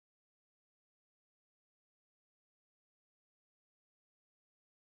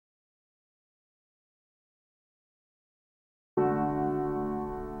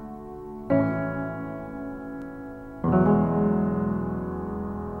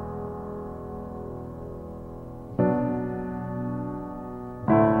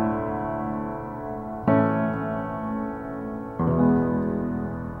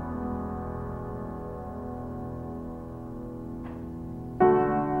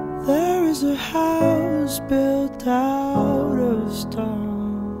There is a house built out of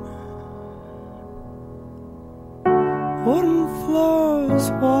stone, wooden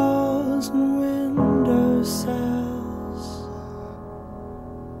floors, walls and window sills,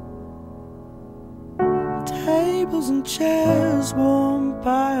 tables and chairs warmed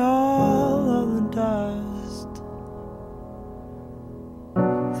by all of the dust.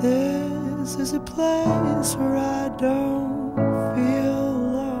 This is a place where I don't feel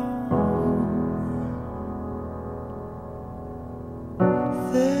alone.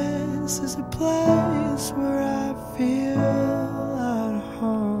 This is a place where I feel at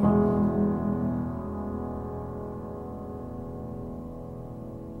home.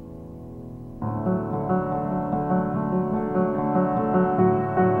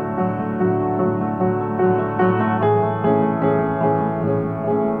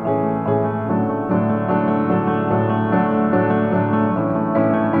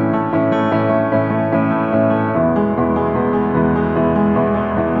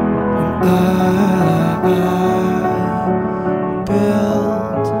 I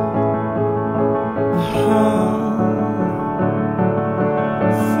built a home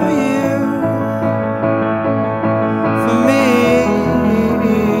for you, for me,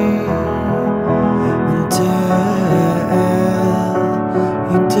 until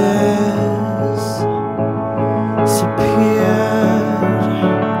you disappeared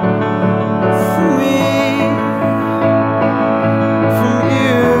from me, from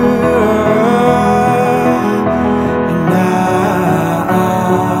you.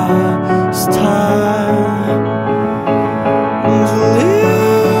 It's time to live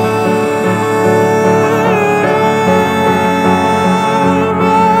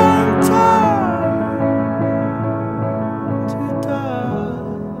and time to dust.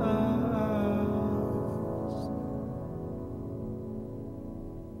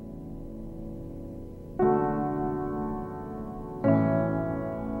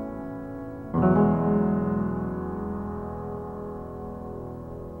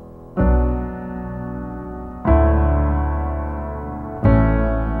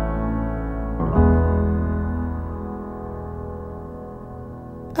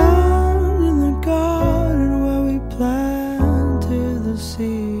 Out in the garden where we planted the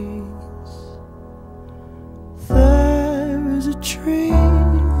seeds, there is a tree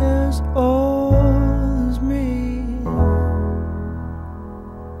as old as me.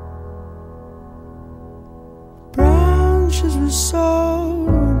 Branches were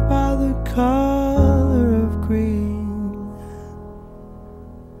sold by the color of green.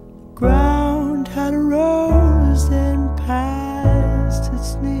 The ground had a rose then past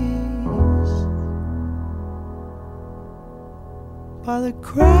its knees. By the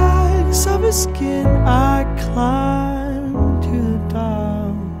cracks of his skin I climbed to the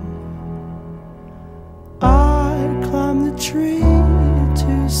top. I climbed the tree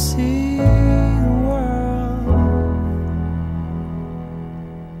to see the world.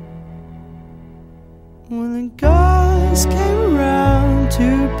 When the guys came around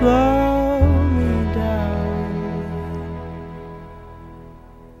to blow me down,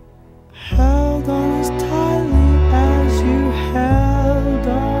 held on as tightly as you held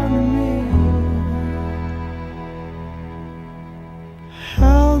on to me,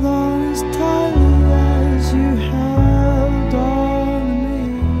 held on as tightly as you held on to me.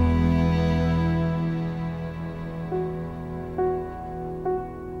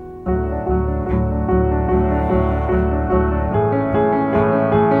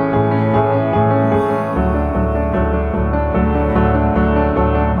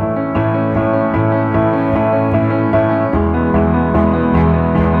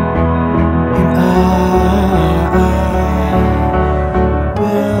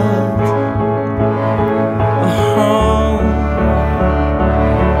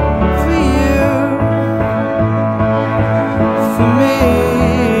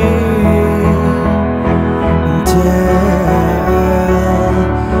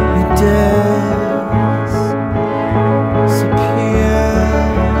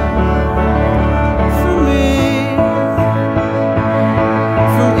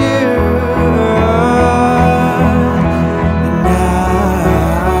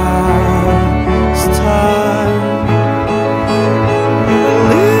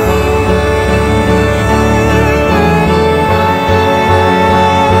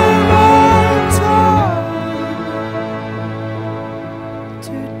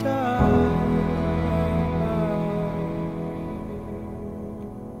 To die.